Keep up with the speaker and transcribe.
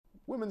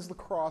women's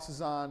lacrosse is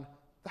on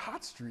the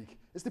hot streak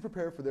as they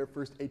prepare for their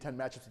first A10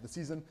 matchups of the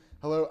season.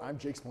 Hello, I'm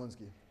Jake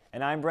Smolinski.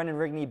 And I'm Brendan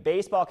Rigney.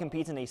 Baseball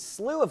competes in a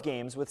slew of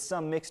games with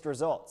some mixed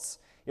results.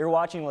 You're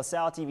watching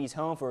LaSalle TV's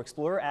home for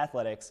Explorer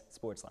Athletics,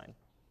 SportsLine.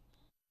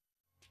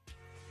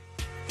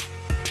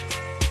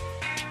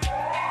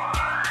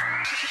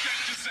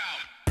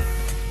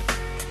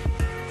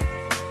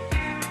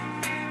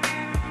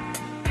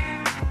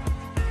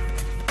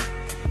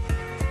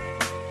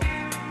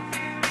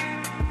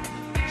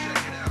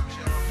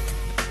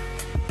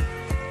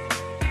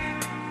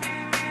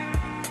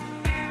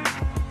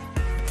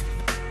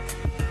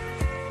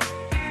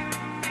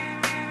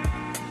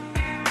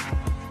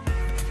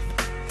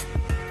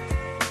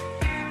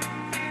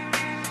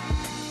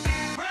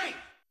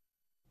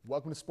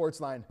 Welcome to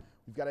SportsLine.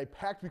 We've got a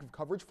packed week of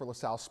coverage for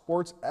LaSalle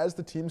sports as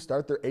the teams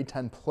start their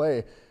A10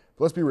 play.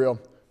 But let's be real,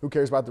 who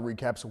cares about the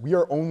recaps? We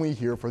are only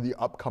here for the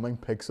upcoming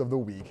picks of the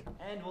week.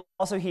 And we'll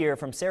also hear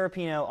from Sarah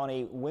Pino on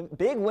a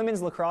big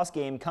women's lacrosse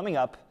game coming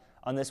up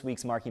on this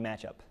week's marquee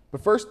matchup.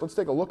 But first, let's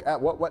take a look at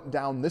what went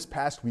down this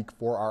past week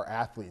for our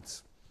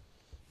athletes.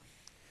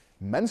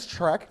 Men's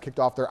track kicked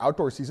off their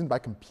outdoor season by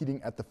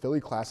competing at the Philly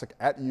Classic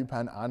at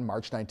UPenn on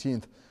March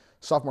 19th.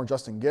 Sophomore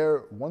Justin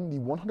Gare won the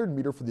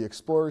 100-meter for the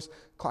Explorers,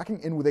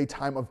 clocking in with a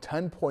time of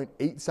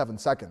 10.87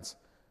 seconds.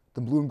 The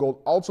blue and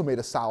gold also made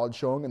a solid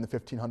showing in the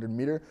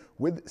 1500-meter,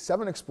 with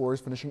 7 Explorers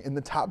finishing in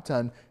the top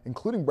 10,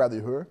 including Bradley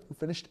Hoer, who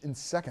finished in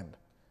second.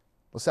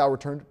 LaSalle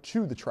returned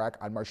to the track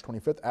on March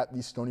 25th at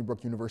the Stony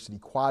Brook University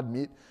quad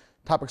meet.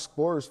 Top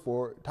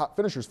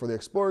finishers for the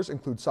Explorers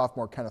include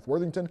sophomore Kenneth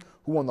Worthington,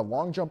 who won the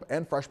long jump,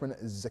 and freshman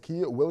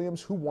Zakiya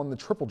Williams, who won the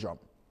triple jump.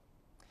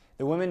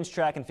 The women's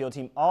track and field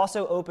team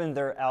also opened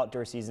their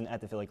outdoor season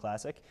at the Philly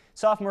Classic.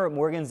 Sophomore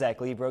Morgan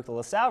Zeckley broke the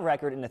LaSalle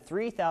record in a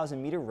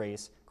 3,000-meter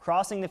race,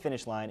 crossing the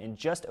finish line in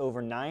just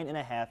over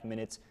 9.5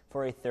 minutes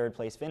for a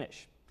third-place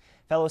finish.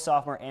 Fellow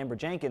sophomore Amber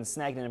Jenkins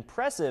snagged an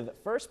impressive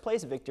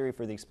first-place victory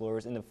for the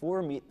Explorers in the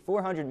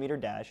 400-meter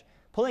dash,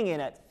 pulling in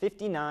at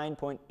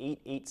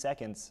 59.88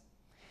 seconds.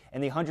 In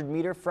the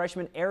 100-meter,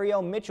 freshman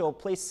Ariel Mitchell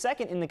placed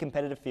second in the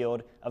competitive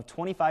field of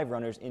 25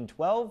 runners in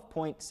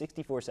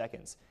 12.64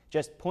 seconds,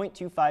 just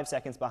 0.25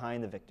 seconds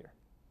behind the victor.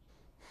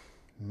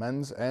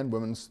 Men's and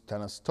women's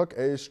tennis took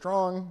a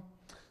strong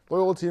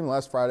Loyola team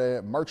last Friday,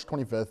 March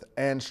 25th,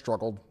 and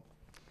struggled.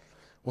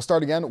 We'll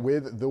start again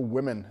with the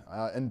women.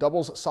 In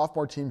doubles,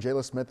 sophomore team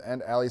Jayla Smith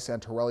and Allie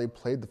Santorelli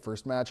played the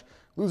first match,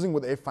 losing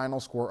with a final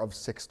score of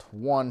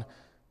 6-1.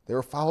 They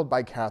were followed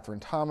by Catherine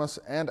Thomas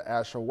and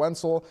Asha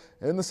Wenzel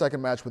in the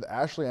second match, with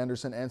Ashley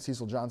Anderson and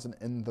Cecil Johnson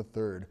in the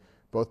third.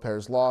 Both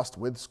pairs lost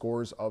with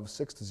scores of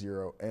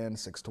 6-0 and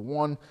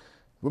 6-1.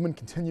 Women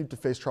continued to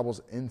face troubles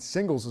in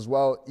singles as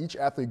well, each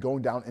athlete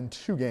going down in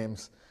 2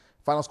 games.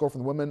 Final score for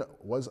the women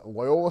was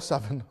Loyola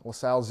 7,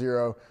 LaSalle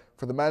 0.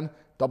 For the men,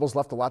 doubles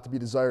left a lot to be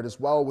desired as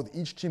well, with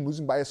each team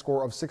losing by a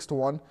score of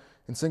 6-1.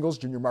 In singles,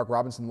 junior Mark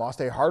Robinson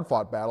lost a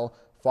hard-fought battle,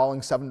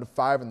 falling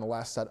 7-5 in the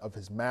last set of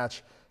his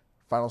match.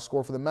 Final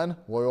score for the men,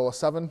 Loyola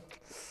 7,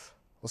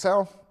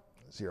 LaSalle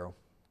 0.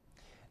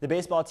 The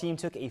baseball team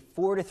took a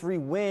 4-3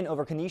 win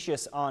over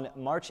Canisius on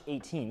March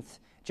 18th.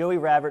 Joey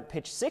Ravert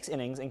pitched 6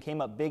 innings and came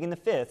up big in the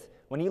 5th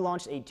when he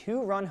launched a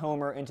 2-run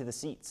homer into the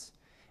seats.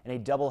 In a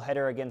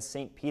doubleheader against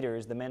St.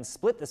 Peter's, the men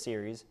split the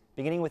series,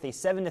 beginning with a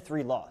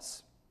 7-3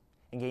 loss.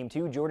 In Game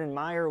 2, Jordan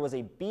Meyer was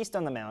a beast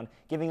on the mound,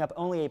 giving up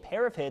only a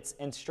pair of hits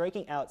and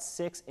striking out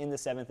 6 in the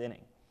 7th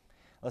inning.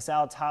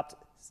 LaSalle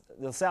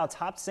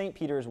topped St.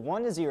 Peter's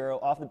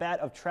 1-0 off the bat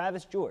of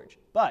Travis George,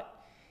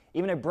 but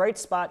even a bright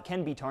spot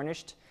can be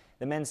tarnished.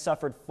 The men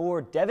suffered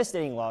 4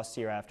 devastating losses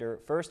hereafter,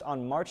 first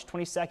on March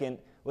 22nd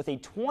with a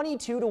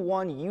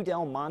 22-1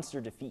 Udell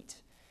Monster defeat.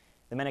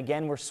 The men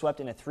again were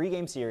swept in a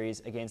 3-game series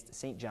against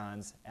St.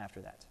 John's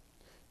after that.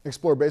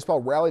 Explorer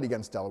baseball rallied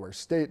against Delaware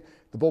State.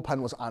 The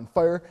bullpen was on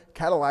fire,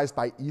 catalyzed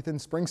by Ethan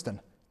Springston.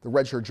 The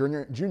redshirt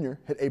junior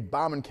hit a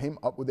bomb and came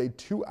up with a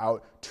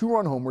 2-out,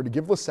 2-run homer to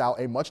give LaSalle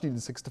a much-needed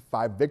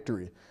 6-5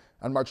 victory.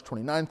 On March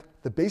 29th,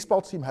 the baseball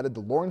team headed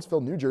to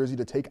Lawrenceville, New Jersey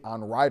to take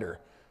on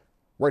Ryder.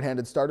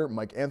 Right-handed starter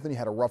Mike Anthony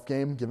had a rough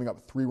game, giving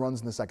up 3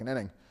 runs in the second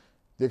inning.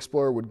 The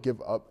Explorer would give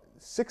up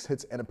 6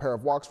 hits and a pair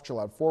of walks, which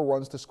allowed 4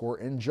 runs to score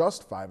in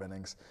just 5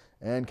 innings.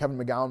 And Kevin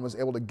McGowan was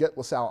able to get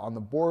LaSalle on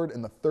the board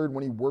in the third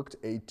when he worked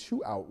a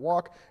 2-out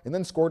walk and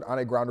then scored on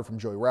a grounder from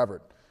Joey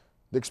Ravert.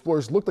 The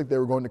Explorers looked like they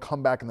were going to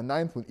come back in the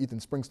 9th when Ethan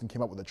Springston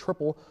came up with a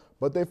triple,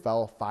 but they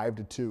fell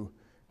 5-2.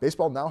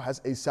 Baseball now has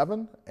a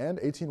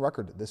 7-18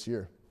 record this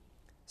year.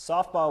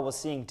 Softball was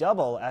seeing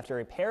double after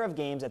a pair of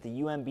games at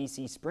the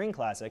UMBC Spring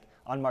Classic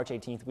on March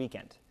 18th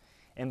weekend.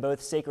 In both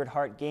Sacred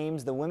Heart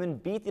games, the women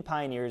beat the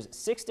Pioneers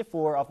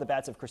 6-4 off the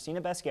bats of Christina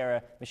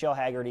Bascara, Michelle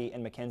Haggerty,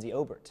 and Mackenzie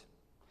Obert.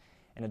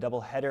 In a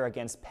doubleheader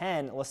against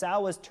Penn,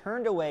 LaSalle was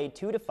turned away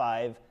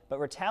 2-5, but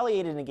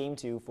retaliated in Game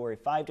 2 for a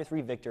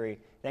 5-3 victory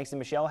thanks to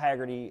Michelle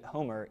Haggerty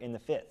homer in the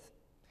 5th.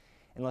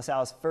 In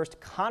LaSalle's first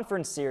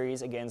conference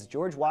series against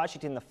George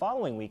Washington the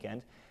following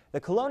weekend, the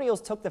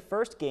Colonials took the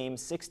first game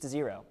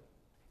 6-0.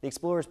 The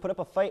Explorers put up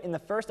a fight in the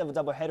first of a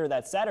doubleheader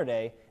that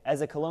Saturday as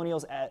the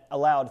Colonials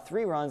allowed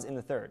 3 runs in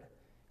the third.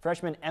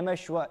 Freshman Emma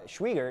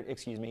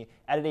Schwiegert,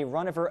 added a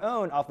run of her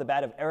own off the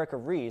bat of Erica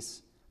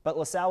Reese, but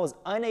LaSalle was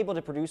unable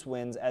to produce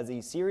wins as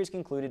the series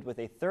concluded with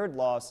a third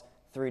loss,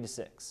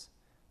 3-6.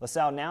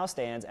 LaSalle now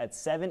stands at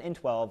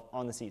 7-12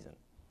 on the season.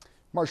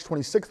 March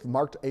 26th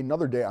marked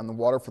another day on the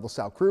water for the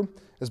LaSalle crew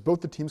as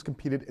both the teams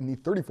competed in the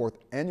 34th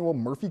annual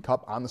Murphy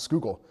Cup on the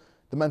Schuylkill.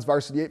 The men's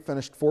varsity 8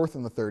 finished 4th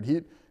in the third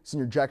heat.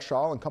 Senior Jack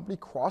Shaw and company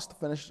crossed the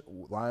finish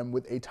line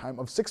with a time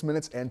of 6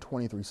 minutes and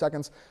 23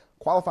 seconds,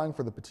 qualifying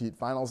for the petite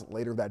finals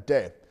later that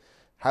day.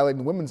 Highlighting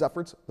the women's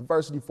efforts, the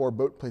varsity 4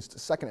 boat placed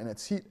second in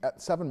its heat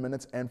at 7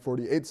 minutes and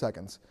 48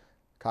 seconds.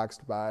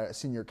 Coxed by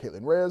senior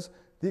Caitlin Reyes,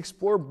 the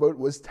Explorer boat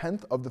was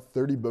 10th of the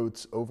 30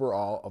 boats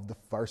overall of the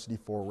varsity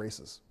 4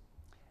 races.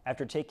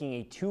 After taking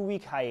a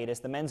 2-week hiatus,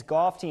 the men's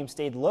golf team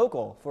stayed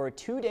local for a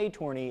 2-day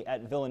tourney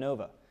at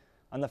Villanova.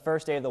 On the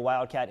first day of the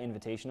Wildcat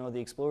Invitational,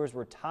 the Explorers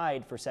were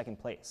tied for second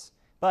place.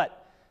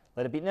 But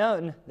let it be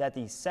known that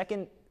the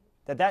second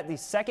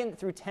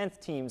through 10th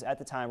teams at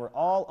the time were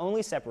all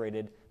only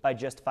separated by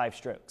just 5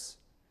 strokes.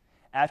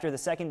 After the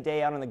second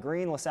day out on the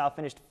green, LaSalle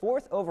finished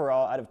 4th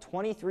overall out of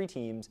 23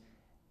 teams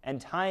and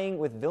tying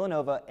with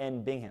Villanova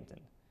and Binghamton.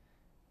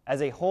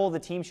 As a whole, the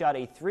team shot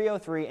a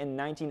 303 and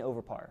 19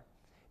 over par.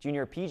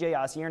 Junior PJ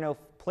Osierno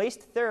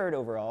placed 3rd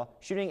overall,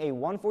 shooting a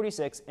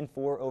 146 and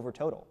 4 over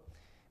total.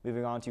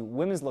 Moving on to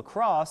women's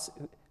lacrosse,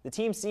 the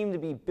team seemed to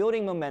be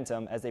building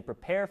momentum as they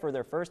prepare for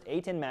their first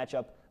A-10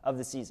 matchup of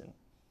the season.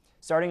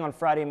 Starting on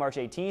Friday, March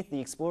 18th, the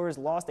Explorers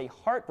lost a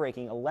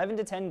heartbreaking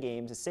 11-10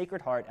 game to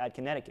Sacred Heart at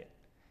Connecticut.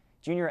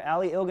 Junior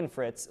Allie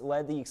Ilgenfritz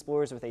led the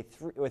Explorers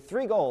with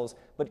 3 goals,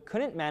 but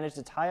couldn't manage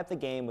to tie up the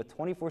game with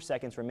 24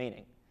 seconds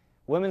remaining.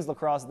 Women's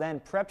lacrosse then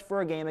prepped for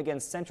a game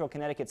against Central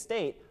Connecticut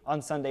State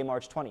on Sunday,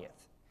 March 20th.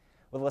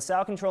 With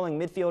LaSalle controlling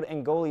midfield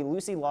and goalie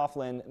Lucy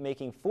Laughlin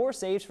making 4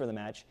 saves for the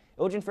match,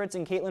 Ilgenfritz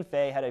and Caitlin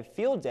Fay had a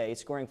field day,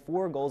 scoring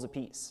 4 goals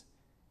apiece.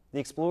 The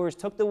Explorers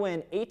took the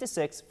win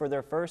 8-6 for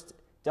their first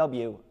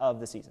W of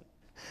the season.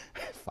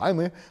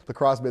 Finally,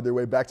 lacrosse made their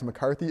way back to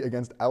McCarthy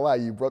against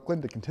LIU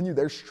Brooklyn to continue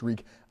their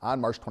streak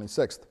on March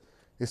 26th.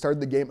 They started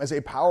the game as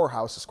a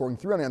powerhouse, scoring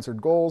 3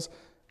 unanswered goals,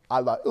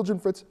 a la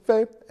Ilgenfritz,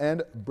 Fay,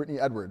 and Brittany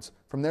Edwards.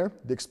 From there,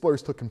 the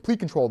Explorers took complete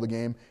control of the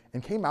game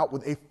and came out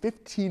with a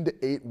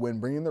 15-8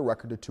 win, bringing their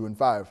record to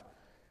 2-5.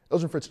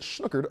 Ilgenfritz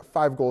snookered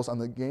 5 goals on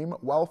the game,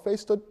 while Fay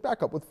stood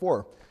back up with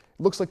 4.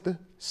 It looks like the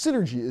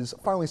synergy is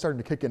finally starting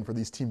to kick in for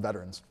these team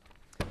veterans.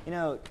 You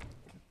know,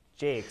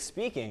 Jake,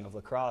 speaking of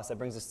lacrosse, that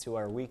brings us to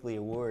our weekly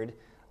award.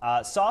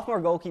 Sophomore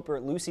goalkeeper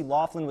Lucy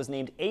Laughlin was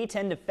named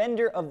A-10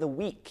 Defender of the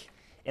Week.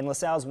 In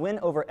LaSalle's win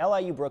over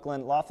LIU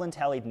Brooklyn, Laughlin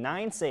tallied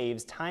 9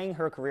 saves, tying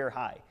her career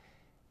high.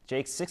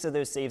 Jake, 6 of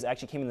those saves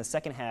actually came in the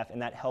second half,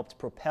 and that helped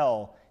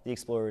propel the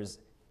Explorers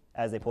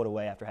as they pulled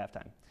away after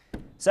halftime.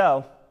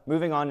 So,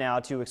 moving on now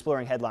to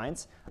Exploring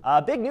headlines.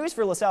 Big news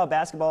for LaSalle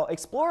basketball.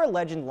 Explorer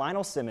legend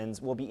Lionel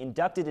Simmons will be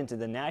inducted into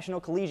the National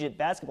Collegiate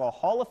Basketball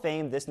Hall of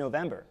Fame this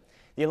November.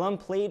 The alum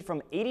played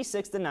from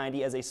 86 to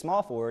 90 as a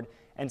small forward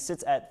and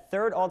sits at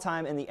 3rd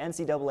all-time in the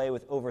NCAA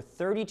with over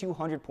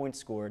 3,200 points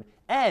scored,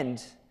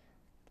 and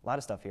a lot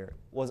of stuff here,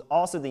 was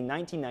also the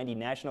 1990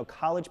 National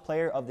College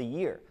Player of the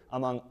Year,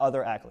 among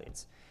other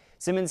accolades.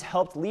 Simmons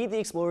helped lead the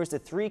Explorers to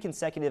 3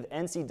 consecutive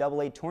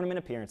NCAA tournament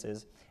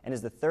appearances and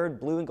is the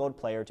 3rd blue and gold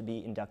player to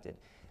be inducted.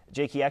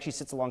 Jake, he actually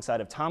sits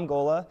alongside of Tom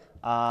Gola,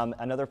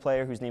 another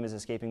player whose name is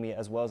escaping me,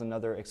 as well as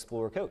another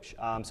Explorer coach.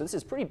 So this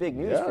is pretty big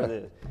news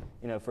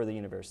for the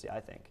university, I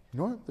think. You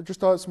know what? They're just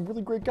some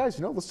really great guys.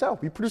 You know, LaSalle,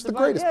 we produce the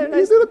greatest. Yeah,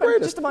 They're the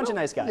greatest. Just a bunch of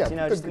nice guys.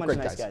 Yeah, just a bunch of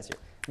nice guys here.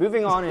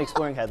 Moving on in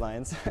Exploring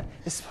headlines,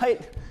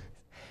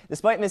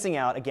 Despite missing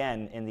out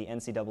again in the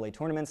NCAA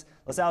tournaments,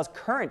 LaSalle's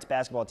current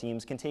basketball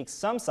teams can take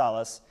some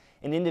solace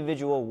in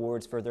individual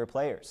awards for their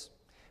players.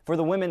 For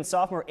the women,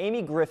 sophomore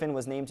Amy Griffin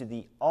was named to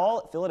the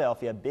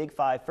All-Philadelphia Big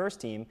Five first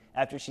team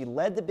after she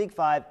led the Big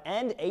Five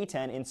and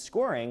A-10 in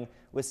scoring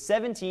with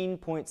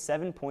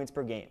 17.7 points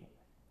per game.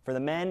 For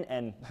the men,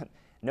 and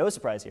no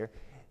surprise here,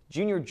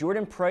 junior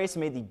Jordan Price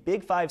made the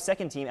Big Five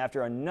second team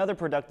after another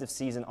productive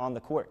season on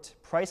the court.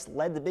 Price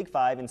led the Big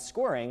Five in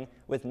scoring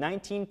with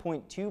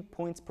 19.2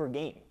 points per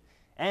game.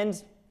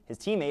 And his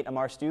teammate,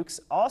 Amar Stukes,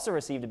 also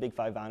received a Big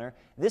Five honor,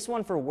 this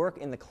one for work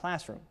in the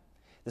classroom.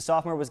 The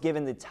sophomore was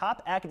given the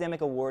top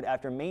academic award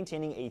after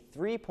maintaining a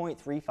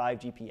 3.35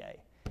 GPA.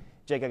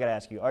 Jake, I gotta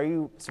ask you, are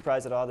you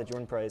surprised at all that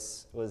Jordan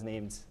Price was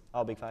named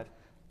All Big Five?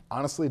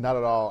 Honestly, not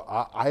at all.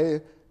 I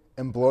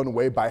am blown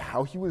away by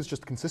how he was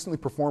just consistently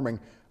performing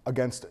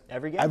against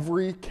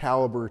every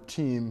caliber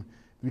team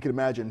we could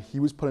imagine.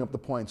 He was putting up the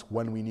points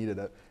when we needed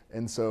it.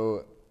 And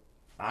so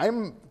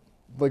I'm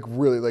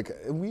really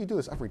we do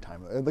this every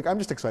time. I'm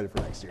just excited for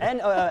next year. And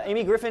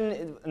Amy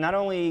Griffin not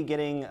only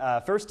getting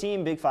first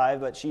team Big Five,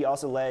 but she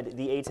also led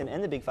the A-10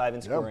 and the Big Five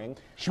in scoring. Yep.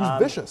 She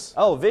was vicious.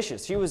 Oh,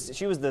 vicious. She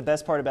was the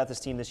best part about this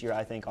team this year,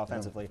 I think,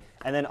 offensively.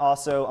 And then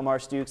also Amar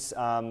Stukes,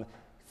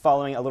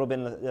 following a little bit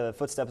in the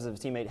footsteps of his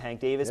teammate Hank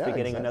Davis, Yeah, but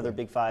getting exactly. another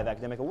Big 5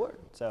 academic award.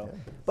 So, Yeah,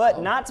 but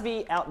solid. not to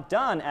be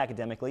outdone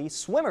academically,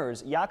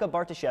 swimmers Jakob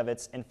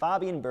Bartoszewicz and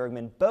Fabian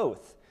Bergman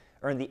both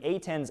earned the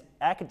A10's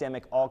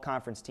academic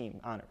all-conference team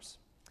honors.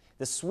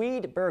 The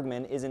Swede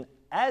Bergman is an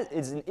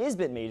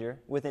ISBIT major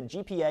with a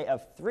GPA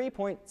of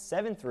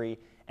 3.73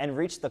 and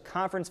reached the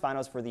conference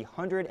finals for the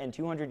 100 and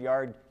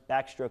 200-yard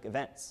backstroke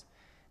events.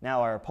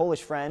 Now, our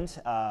Polish friend,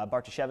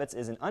 Bartoszewicz,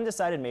 is an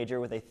undecided major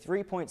with a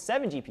 3.7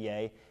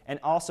 GPA and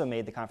also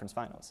made the conference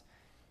finals.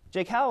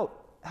 Jake, how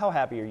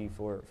happy are you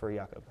for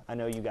Jakob? I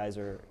know you guys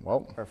are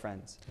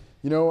friends.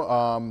 You know,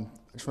 I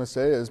just want to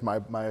say is my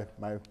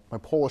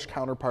Polish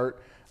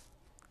counterpart,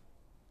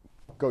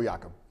 go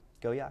Jakob.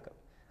 Go Jakob.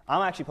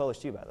 I'm actually Polish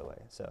too, by the way,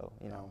 so,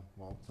 you know,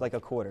 well, like a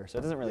quarter, so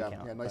it doesn't really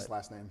count. Yeah, nice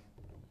last name.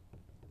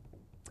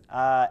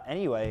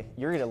 Anyway,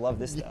 you're going to love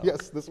this, though.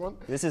 Yes, this one?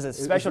 This is a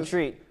special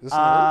treat.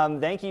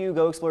 Thank you,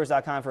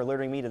 GoExplorers.com, for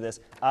alerting me to this.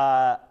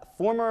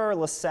 Former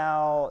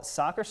LaSalle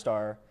soccer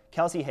star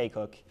Kelsey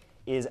Haycock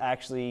is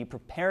actually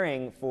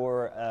preparing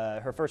for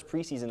her first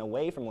preseason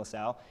away from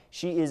LaSalle.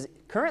 She is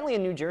currently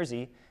in New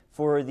Jersey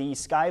for the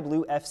Sky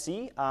Blue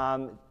FC.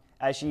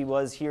 As she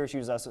was here,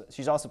 she's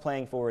also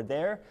playing forward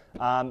there.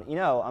 You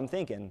know, I'm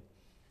thinking,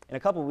 in a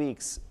couple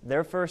weeks,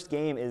 their first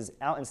game is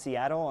out in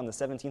Seattle on the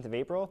 17th of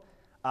April.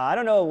 I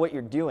don't know what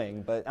you're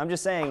doing, but I'm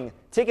just saying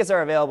tickets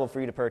are available for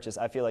you to purchase.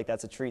 I feel like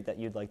that's a treat that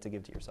you'd like to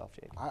give to yourself,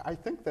 Jake. I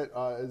think that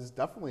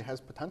definitely has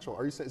potential.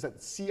 Are you saying, is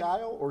that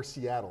Seattle or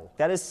Seattle?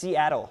 That is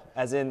Seattle,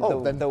 as in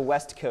the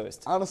West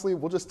Coast. Honestly,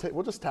 we'll just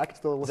tack it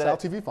to the LaSalle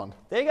TV fund.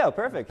 There you go,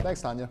 perfect.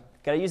 Thanks, Tanya.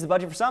 Got to use the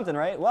budget for something,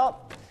 right?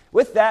 Well,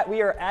 with that,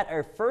 we are at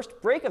our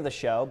first break of the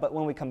show, but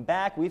when we come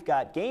back, we've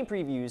got game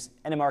previews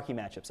and a marquee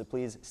matchup, so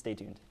please stay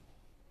tuned.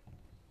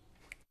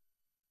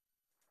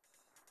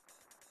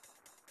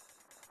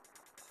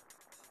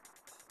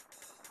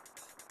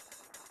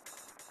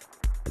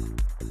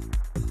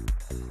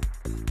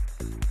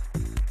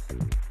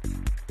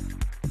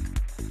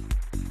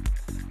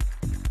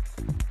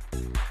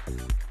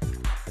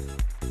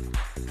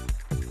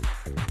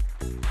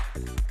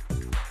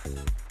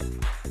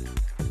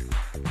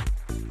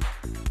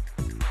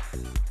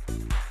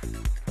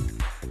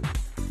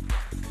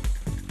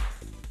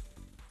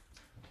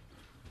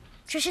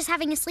 Trisha's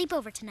having a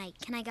sleepover tonight.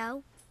 Can I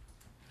go?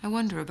 I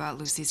wonder about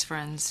Lucy's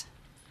friends.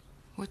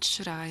 What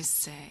should I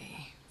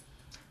say?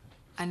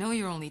 I know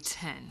you're only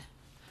 10,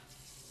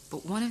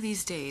 but one of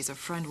these days a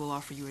friend will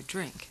offer you a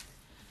drink.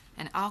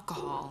 And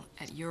alcohol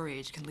at your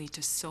age can lead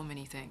to so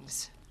many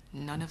things.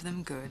 None of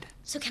them good.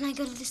 So can I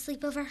go to the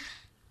sleepover?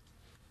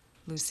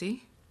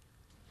 Lucy,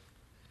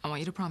 I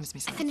want you to promise me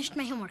I something. finished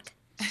my homework.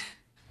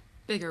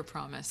 Bigger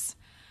promise.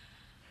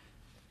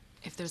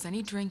 If there's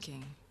any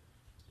drinking,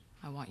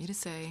 I want you to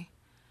say,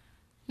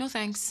 "No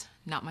thanks,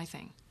 not my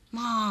thing."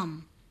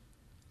 Mom.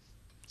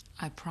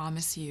 I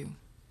promise you,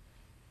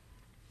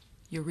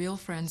 your real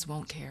friends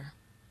won't care.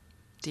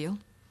 Deal?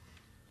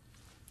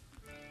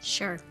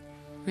 Sure.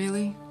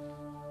 Really?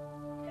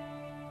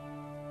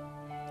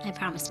 I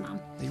promise, Mom.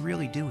 They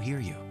really do hear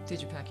you.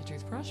 Did you pack your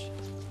toothbrush?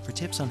 For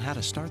tips on how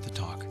to start the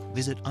talk,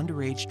 visit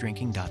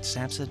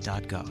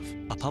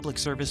underagedrinking.samhsa.gov. A public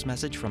service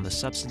message from the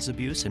Substance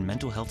Abuse and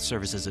Mental Health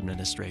Services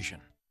Administration.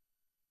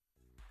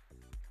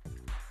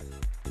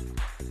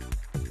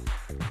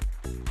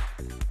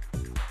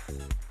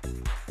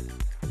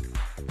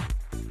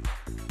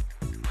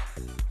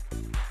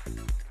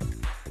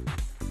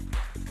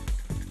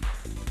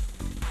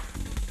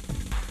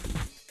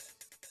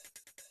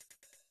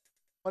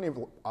 Plenty of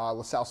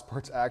LaSalle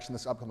sports action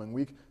this upcoming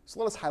week, so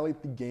let us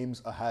highlight the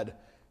games ahead.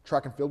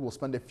 Track and field will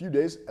spend a few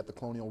days at the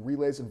Colonial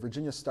Relays in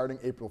Virginia starting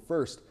April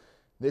 1st.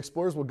 The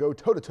Explorers will go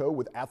toe-to-toe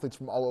with athletes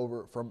from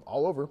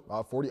all over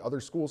 40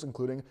 other schools,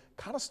 including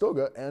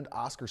Conestoga and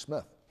Oscar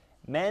Smith.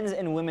 Men's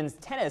and women's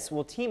tennis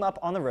will team up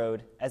on the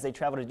road as they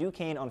travel to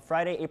Duquesne on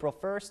Friday, April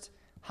 1st,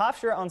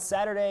 Hofstra on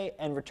Saturday,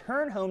 and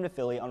return home to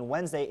Philly on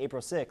Wednesday,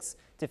 April 6th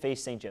to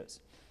face St. Joe's.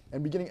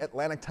 And beginning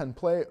Atlantic 10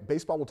 play,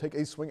 baseball will take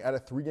a swing at a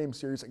 3-game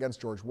series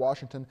against George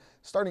Washington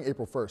starting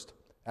April 1st.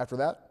 After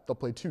that, they'll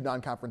play 2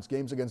 non-conference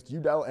games against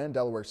UDEL and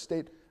Delaware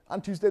State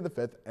on Tuesday the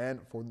 5th and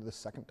for the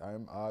second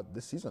time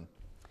this season.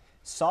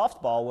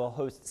 Softball will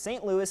host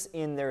St. Louis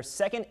in their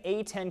second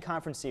A10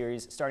 conference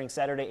series starting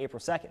Saturday, April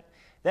 2nd.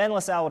 Then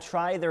LaSalle will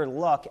try their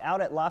luck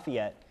out at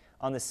Lafayette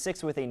on the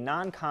 6th with a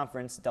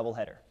non-conference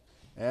doubleheader.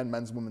 And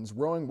men's and women's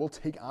rowing will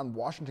take on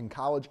Washington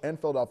College and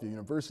Philadelphia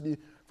University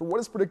for what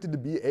is predicted to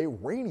be a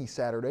rainy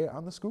Saturday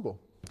on the Schuylkill.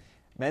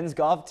 Men's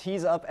golf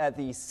tees up at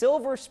the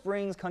Silver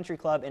Springs Country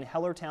Club in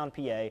Hellertown,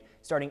 PA,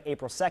 starting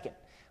April 2nd.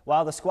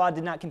 While the squad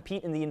did not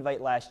compete in the invite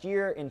last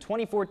year, in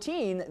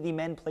 2014, the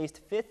men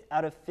placed 5th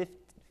out of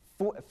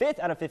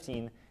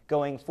 15,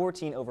 going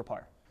 14 over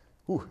par.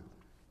 Whew.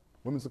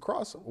 Women's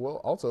lacrosse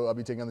will also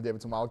be taking on the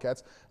Davidson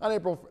Wildcats on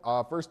April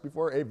 1st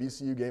before a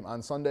VCU game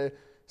on Sunday.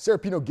 Sarah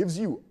Pino gives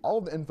you all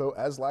of the info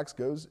as Lax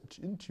goes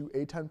into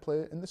A10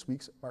 play in this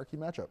week's marquee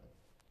matchup.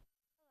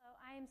 Hello,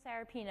 I am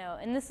Sarah Pino,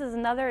 and this is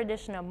another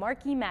edition of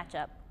Marquee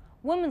Matchup.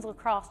 Women's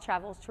lacrosse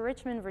travels to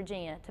Richmond,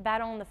 Virginia to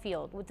battle on the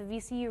field with the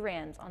VCU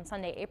Rams on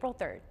Sunday, April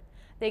 3rd.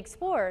 The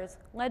Explorers,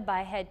 led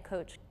by head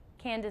coach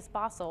Candace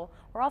Bossel,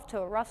 were off to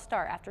a rough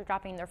start after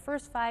dropping their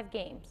first 5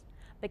 games,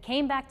 but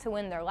came back to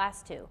win their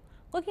last 2.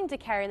 Looking to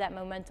carry that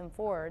momentum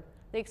forward,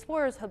 the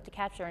Explorers hope to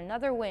capture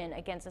another win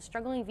against a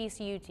struggling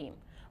VCU team,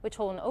 which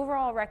hold an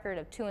overall record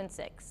of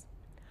 2-6.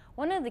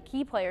 One of the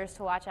key players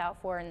to watch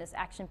out for in this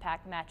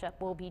action-packed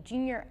matchup will be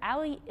junior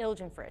Allie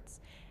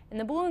Ilgenfritz. In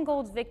the Blue and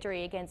Gold's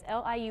victory against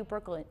LIU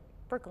Brooklyn,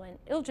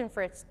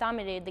 Ilgenfritz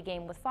dominated the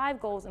game with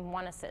 5 goals and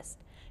 1 assist.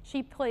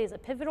 She plays a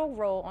pivotal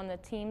role on the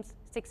team's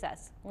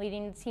success,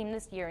 leading the team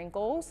this year in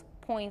goals,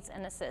 points,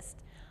 and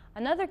assists.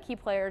 Another key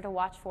player to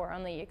watch for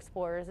on the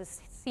Explorers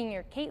is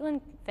senior Caitlin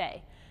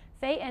Fay.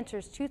 Fay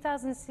enters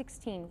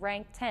 2016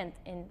 ranked 10th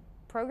in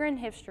program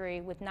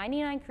history with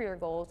 99 career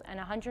goals and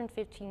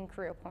 115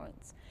 career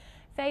points.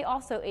 Fay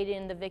also aided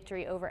in the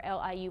victory over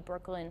LIU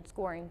Brooklyn,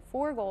 scoring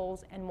 4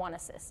 goals and 1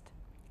 assist.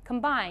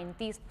 Combined,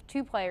 these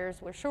 2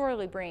 players will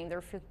surely bring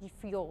their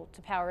fuel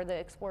to power the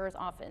Explorers'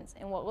 offense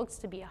in what looks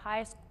to be a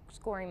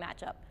high-scoring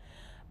matchup.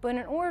 But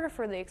in order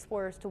for the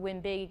Explorers to win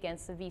big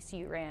against the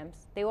VCU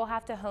Rams, they will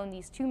have to hone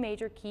these 2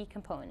 major key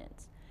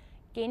components.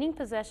 Gaining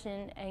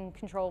possession and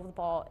control of the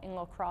ball in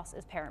lacrosse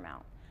is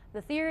paramount.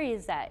 The theory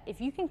is that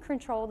if you can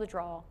control the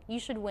draw, you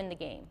should win the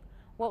game.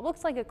 What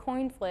looks like a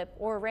coin flip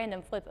or a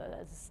random flip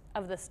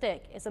of the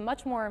stick is a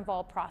much more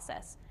involved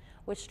process,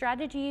 with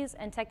strategies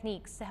and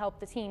techniques to help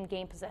the team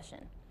gain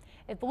possession.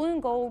 If Blue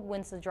and Gold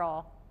wins the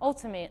draw,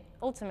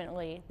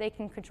 ultimately they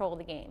can control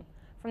the game.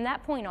 From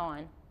that point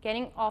on,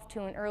 getting off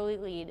to an early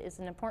lead is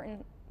an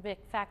important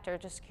factor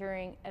to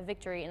securing a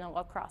victory in a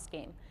lacrosse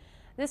game.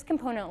 This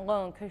component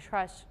alone could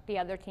crush the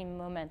other team's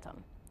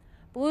momentum.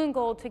 Blue and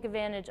Gold took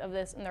advantage of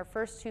this in their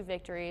first 2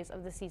 victories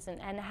of the season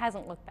and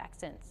hasn't looked back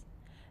since.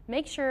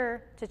 Make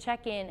sure to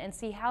check in and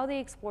see how the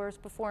Explorers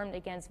performed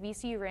against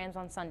VCU Rams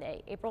on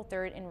Sunday, April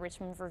 3rd in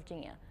Richmond,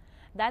 Virginia.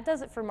 That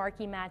does it for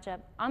Marquee Matchup.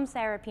 I'm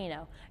Sarah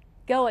Pino.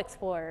 Go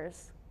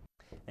Explorers!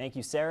 Thank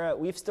you, Sarah.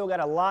 We've still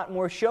got a lot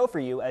more show for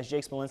you as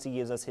Jake Smolinski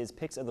gives us his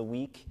picks of the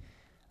week,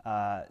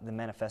 the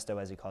manifesto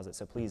as he calls it,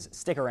 so please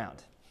stick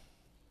around.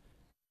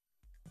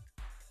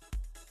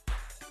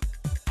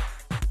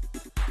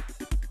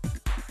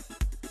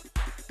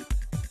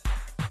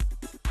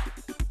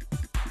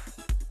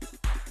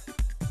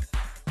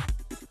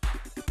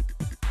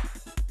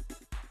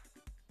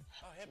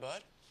 Hey,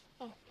 bud.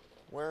 Oh.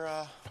 Where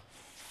are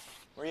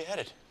you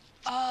headed?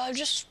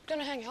 Just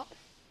gonna hang out.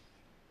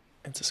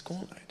 It's a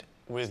school night.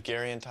 With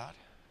Gary and Todd?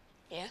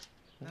 Yeah?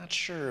 Not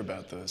sure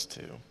about those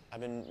 2.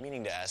 I've been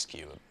meaning to ask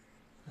you.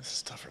 This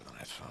is tougher than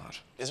I thought.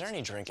 Is there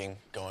any drinking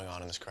going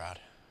on in this crowd?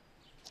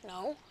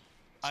 No.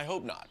 I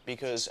hope not,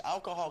 because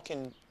alcohol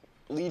can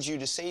lead you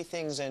to say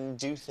things and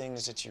do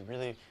things that you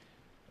really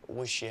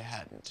wish you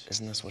hadn't.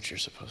 Isn't this what you're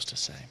supposed to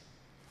say?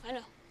 I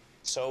know.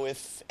 So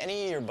if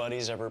any of your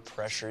buddies ever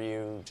pressure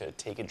you to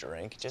take a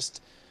drink,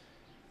 just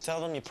tell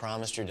them you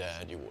promised your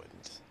dad you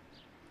wouldn't.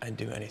 I'd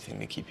do anything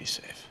to keep you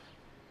safe.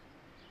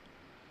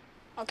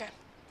 Okay,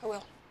 I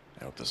will.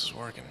 I hope this is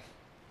working.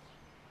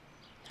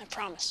 I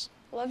promise.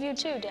 Love you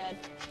too, Dad.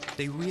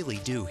 They really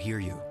do hear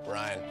you.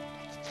 Ryan.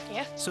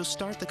 Yeah? So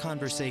start the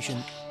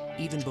conversation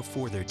even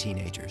before they're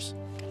teenagers.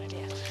 Good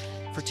idea.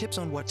 For tips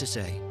on what to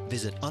say,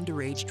 visit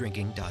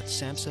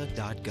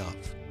underagedrinking.samhsa.gov.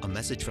 A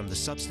message from the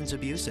Substance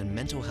Abuse and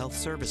Mental Health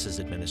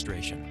Services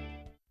Administration.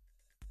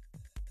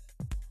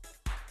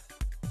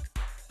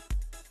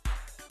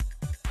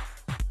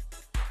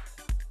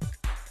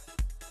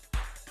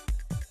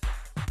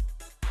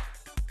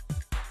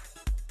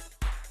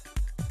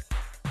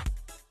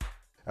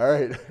 All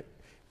right,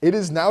 it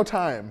is now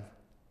time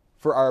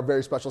for our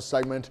very special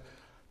segment,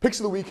 Picks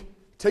of the Week.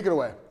 Take it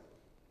away.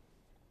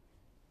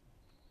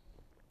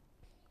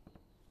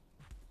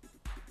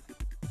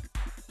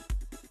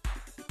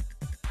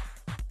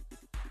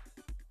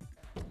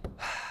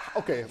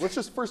 Okay, let's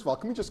just, first of all,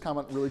 can we just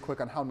comment really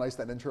quick on how nice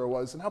that intro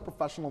was and how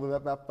professional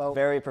that felt?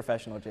 Very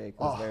professional, Jake. It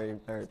was very,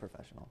 very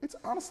professional. It's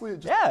honestly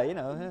just... Yeah, you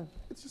know,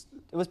 it's just...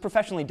 It was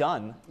professionally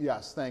done.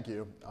 Yes, thank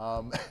you.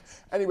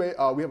 Anyway,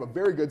 we have a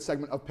very good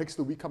segment of Picks of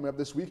the Week coming up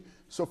this week.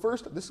 So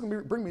first, this is going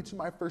to bring me to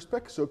my first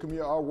pick. So can we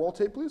roll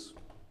tape, please?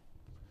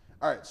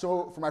 All right,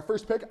 so for my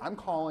first pick, I'm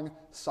calling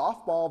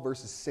softball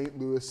versus St.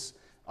 Louis.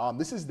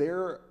 This is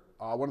their,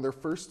 one of their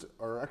first,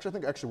 or actually I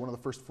think actually one of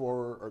the first 4,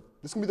 or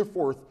this is going to be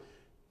their 4th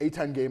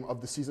A-10 game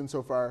of the season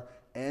so far,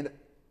 and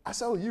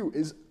SLU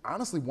is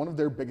honestly one of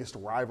their biggest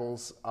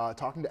rivals.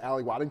 Talking to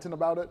Allie Waddington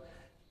about it,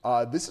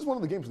 this is one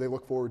of the games they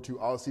look forward to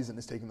all season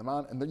is taking them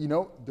on, and you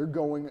know they're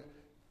going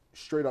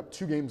straight up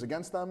 2 games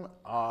against them.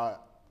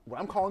 What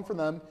I'm calling for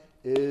them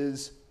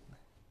is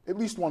at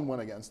least 1 win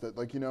against it.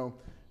 Like, you know,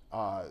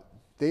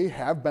 they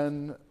have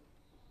been,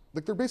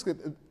 like, they're basically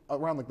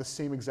around like the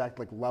same exact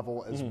like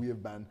level as we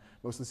have been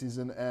most of the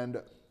season. And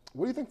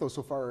what do you think though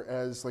so far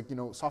as, like, you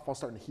know, softball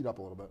starting to heat up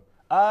a little bit?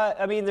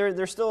 I mean,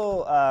 they're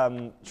still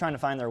trying to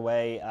find their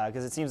way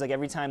because it seems like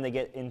every time they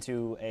get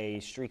into a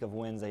streak of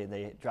wins,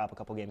 they drop a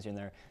couple games here and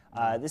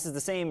there. This is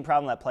the same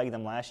problem that plagued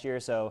them last year,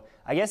 so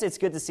I guess it's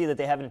good to see that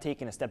they haven't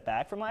taken a step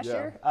back from last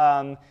year.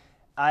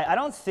 I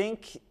don't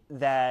think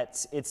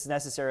that it's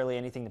necessarily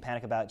anything to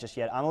panic about just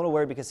yet. I'm a little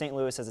worried because St.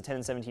 Louis has a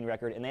 10-17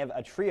 record, and they have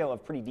a trio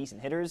of pretty decent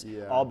hitters,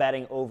 all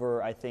batting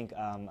over, I think,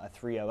 a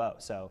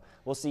 3.00. So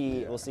we'll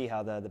see. We'll see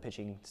how the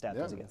pitching staff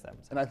does against them.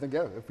 So. And I think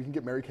if we can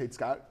get Mary Kate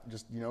Scott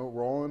just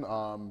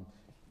rolling,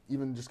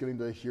 even just getting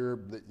to hear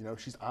that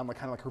she's on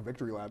kind of like her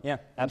victory lap. Yeah,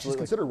 absolutely. And she's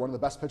considered one of the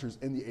best pitchers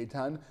in the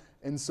A10,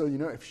 and so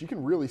if she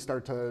can really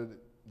start to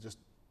just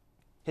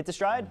hit the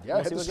stride.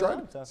 Yeah, hit the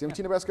stride. See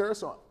Tina Bascara,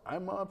 so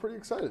I'm pretty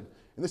excited.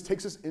 And this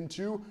takes us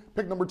into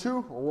pick number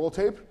 2, roll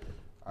tape.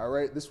 All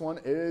right, this one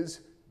is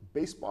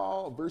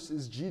baseball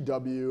versus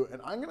GW,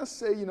 and I'm going to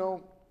say,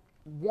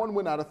 1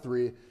 win out of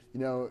 3.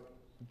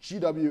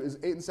 GW is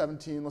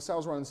 8-17,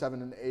 LaSalle's running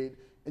 7-8,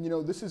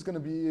 and this is going to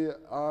be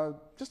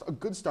just a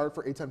good start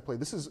for A10 play.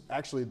 This is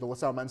actually the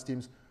LaSalle men's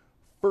team's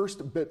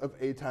first bit of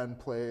A10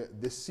 play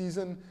this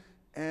season,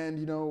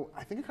 and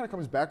I think it kind of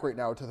comes back right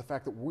now to the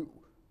fact that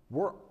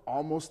we're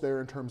almost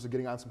there in terms of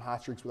getting on some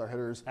hot streaks with our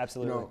hitters.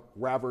 Absolutely.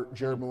 Ravert,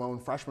 Jared Malone,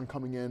 freshmen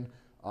coming in.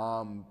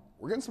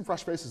 We're getting some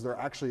fresh faces that are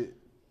actually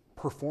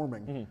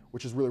performing,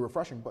 which is really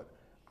refreshing. But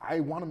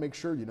I want to make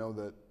sure,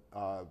 that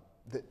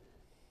that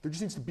there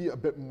just needs to be a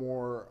bit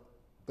more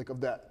of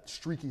that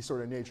streaky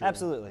sort of nature.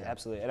 Absolutely,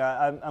 absolutely. And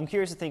I'm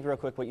curious to think real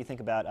quick what you think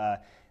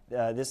about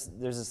there's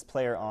this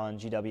player on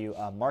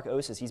GW, Mark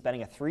Osis. He's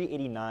batting a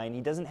 .389. He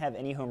doesn't have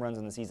any home runs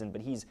in the season,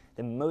 but he's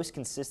the most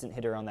consistent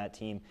hitter on that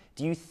team.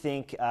 Do you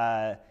think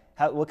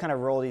what kind of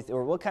role is he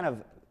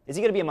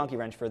going to be a monkey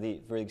wrench for the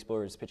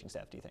Explorers pitching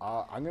staff? Do you think?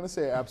 I'm going to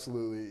say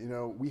absolutely.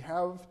 We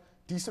have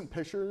decent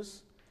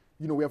pitchers.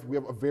 We have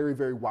a very,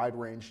 very wide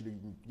range.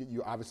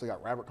 You obviously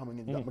got Ravert coming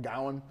in, you got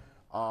McGowan,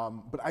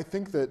 but I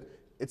think that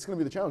it's going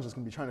to be the challenge. It's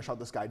going to be trying to shut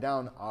this guy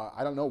down.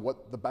 I don't know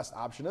what the best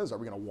option is. Are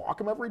we going to walk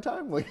him every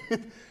time?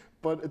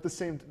 But at the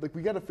same,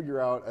 we got to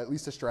figure out at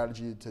least a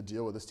strategy to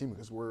deal with this team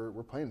because we're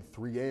playing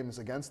 3 games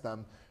against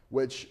them,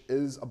 which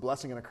is a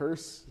blessing and a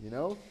curse.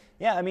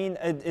 Yeah, I mean,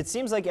 it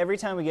seems like every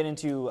time we get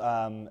into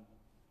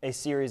a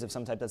series of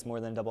some type that's more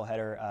than a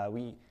doubleheader,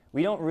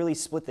 we don't really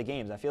split the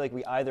games. I feel like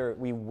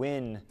we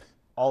win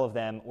all of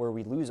them or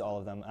we lose all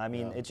of them. I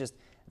mean, it's just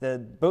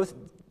both.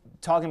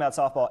 Talking about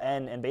softball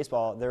and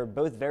baseball, they're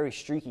both very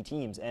streaky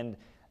teams, and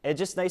it's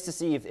just nice to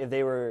see if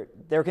they're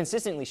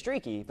consistently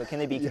streaky, but can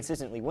they be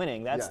consistently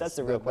winning? That's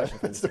the real question.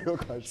 That's the real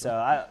question. So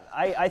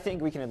I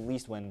think we can at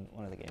least win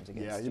one of the games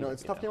against. Yeah,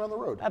 it's a tough game on the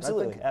road.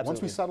 Absolutely, absolutely.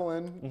 Once we settle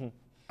in,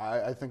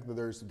 I think that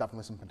there's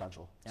definitely some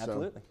potential.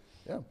 Absolutely.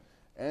 So,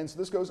 yeah, and so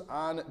this goes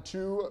on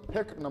to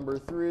pick number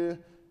 3.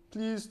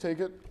 Please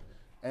take it.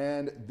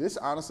 And this,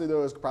 honestly,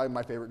 though, is probably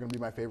one of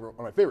my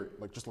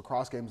favorite, just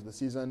lacrosse games of the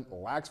season.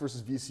 Lax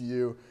versus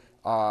VCU.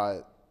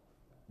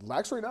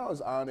 Lax right now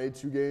is on a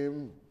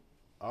 2-game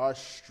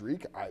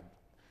streak.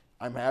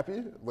 I'm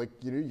happy.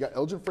 You got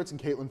Elgin Fritz and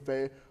Caitlin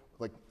Fay.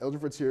 Elgin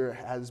Fritz here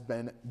has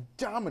been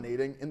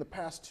dominating. In the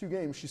past 2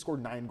 games, she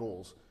scored 9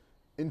 goals.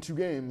 In 2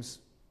 games,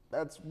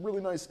 that's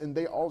really nice. And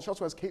she also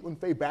has Caitlin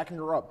Fay backing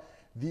her up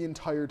the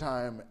entire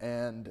time.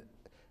 And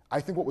I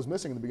think what was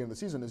missing in the beginning of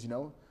the season is,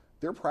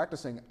 they're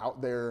practicing out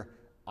there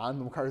on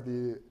the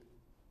McCarthy.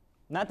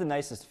 Not the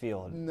nicest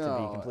field, No.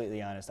 to be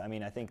completely honest. I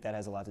mean, I think that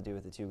has a lot to do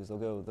with it too, because they'll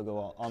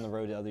go on the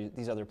road to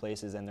these other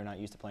places, and they're not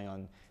used to playing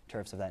on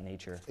turfs of that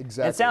nature.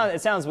 Exactly.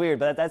 It sounds weird,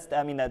 but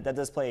that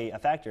does play a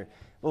factor.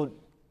 Well,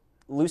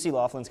 Lucy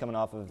Laughlin's coming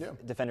off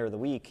of Defender of the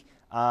Week,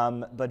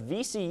 but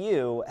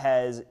VCU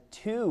has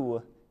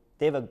 2.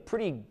 They have a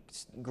pretty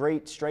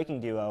great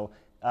striking duo.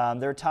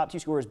 Their top 2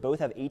 scorers both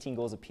have 18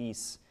 goals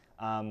apiece,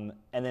 and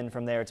then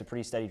from there it's a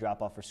pretty steady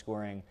drop off for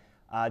scoring.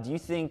 Do you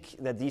think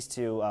that these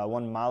 2,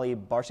 one Molly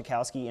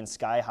Barsikowski and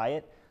Sky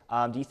Hyatt,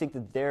 do you think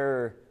that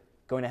they're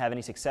going to have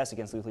any success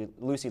against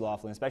Lucy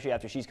Laughlin, especially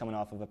after she's coming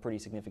off of a pretty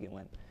significant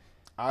win?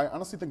 I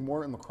honestly think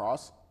more in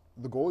lacrosse,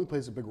 the goalie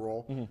plays a big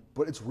role,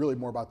 but it's really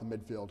more about the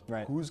midfield.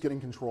 Right. Who's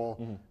getting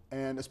control,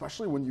 and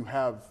especially when you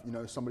have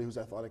somebody who's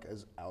athletic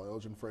as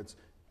Elgin Fritz,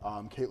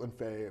 Caitlin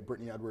Fay,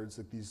 Brittany Edwards,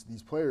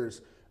 these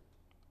players.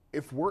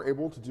 If we're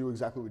able to do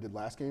exactly what we did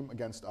last game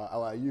against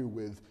LIU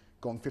with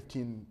going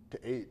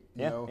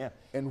 15-8,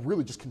 and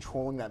really just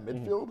controlling that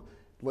midfield,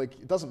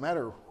 it doesn't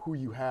matter who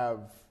you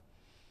have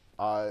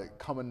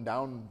coming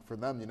down for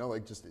them,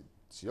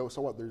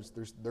 so what?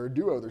 They're a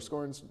duo. They're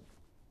scoring.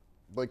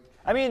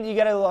 I mean, you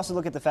got to also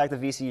look at the fact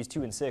that VCU is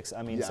 2-6.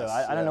 I mean, yes, so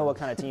I don't know what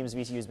kind of teams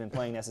VCU has been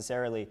playing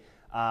necessarily,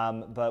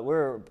 but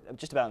we're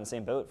just about in the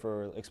same boat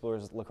for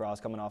Explorers lacrosse,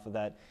 coming off of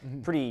that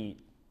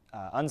pretty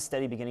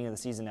unsteady beginning of the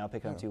season, now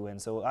picking up 2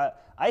 wins. So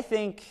I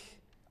think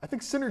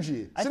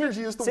synergy.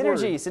 Synergy is the word.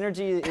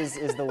 Synergy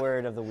is the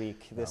word of the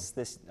week.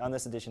 On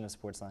this edition of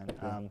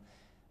SportsLine.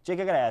 Jake,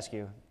 I got to ask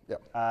you.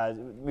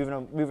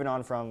 Moving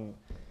on from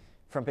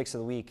picks of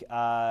the week.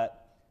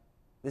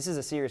 This is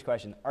a serious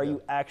question. Are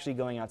you actually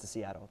going out to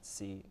Seattle to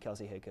see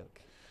Kelsey Haycock?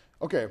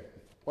 Okay.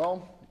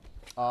 Well,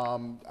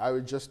 I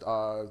would just,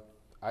 I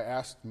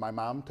asked my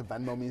mom to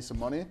Venmo me some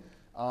money.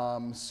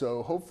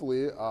 So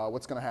hopefully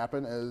what's going to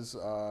happen is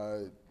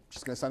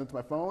she's going to send it to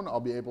my phone. I'll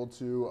be able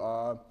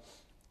to,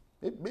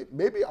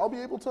 maybe I'll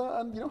be able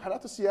to, head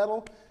out to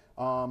Seattle.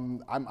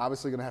 I'm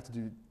obviously going to have to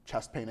do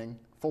chest painting,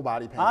 full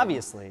body painting.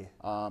 Obviously.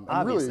 And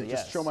Obviously, really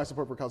yes. just show my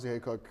support for Kelsey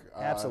Haycock.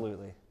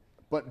 Absolutely.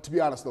 But to be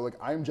honest though, like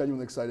I'm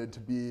genuinely excited to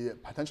be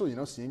potentially,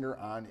 seeing her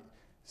on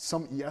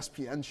some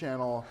ESPN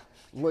channel.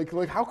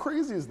 Like how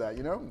crazy is that,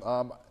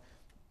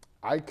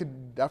 I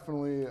could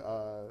definitely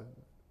I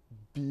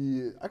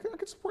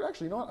could support,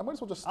 actually, I might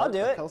as well just start I'll do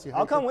it. Kelsey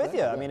I'll come Haycock with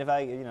thing. you. Yeah. I mean, if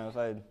I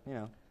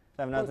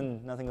have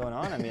nothing going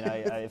on, I mean,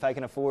 if I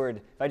can afford,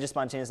 if I just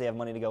spontaneously have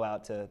money to go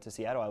out to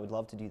Seattle, I would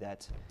love to do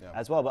that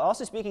as well. But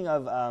also speaking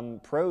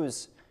of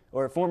pros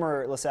or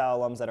former LaSalle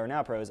alums that are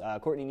now pros,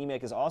 Courtney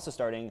Nemec is also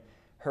starting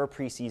her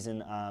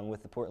preseason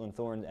with the Portland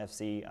Thorns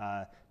FC.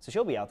 So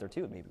she'll be out there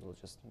too. Maybe we'll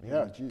just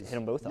hit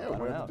them both up. I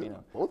don't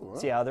know. Both of them.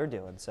 See how they're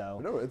doing. So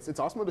No, it's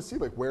awesome to see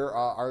like where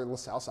our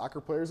LaSalle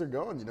soccer players are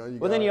going.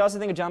 Then you also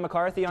think of John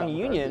McCarthy on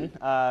Union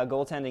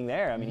goaltending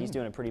there. I mean, he's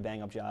doing a pretty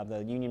bang up job.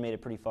 The Union made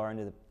it pretty far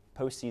into the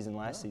postseason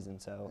last season.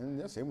 So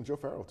And same with Joe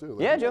Farrell too.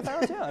 Joe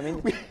Farrell too. I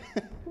mean,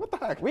 what the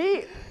heck? we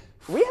have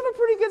a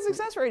pretty good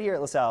success rate here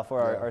at LaSalle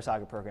for our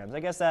soccer programs. I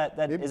guess that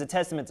is a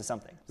testament to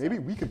something. So. Maybe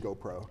we could go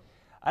pro.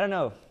 I don't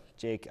know,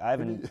 Jake. I have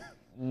both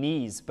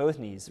knees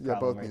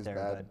problem right there.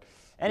 Bad. But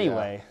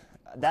anyway,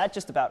 that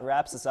just about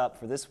wraps us up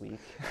for this week.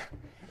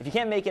 If you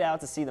can't make it out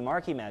to see the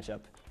marquee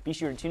matchup, be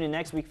sure to tune in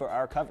next week for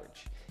our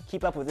coverage.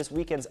 Keep up with this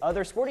weekend's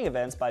other sporting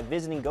events by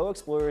visiting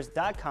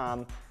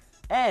goexplorers.com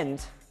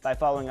and by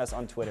following us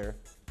on Twitter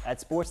at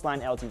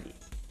SportsLine LTV.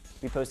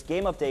 We post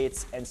game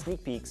updates and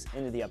sneak peeks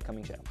into the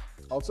upcoming show.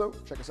 Also,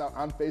 check us out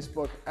on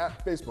Facebook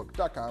at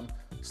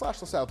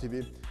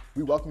facebook.com/LaSalleTV.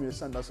 We welcome you to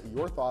send us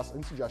your thoughts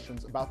and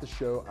suggestions about the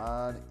show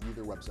on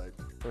either website.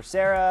 For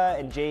Sarah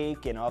and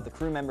Jake and all of the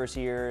crew members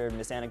here,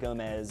 Miss Anna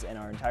Gomez and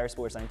our entire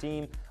SportsLine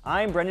team,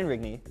 I'm Brendan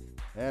Rigney.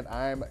 And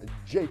I'm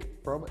Jake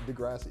from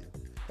Degrassi.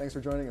 Thanks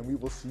for joining, and we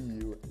will see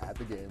you at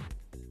the game.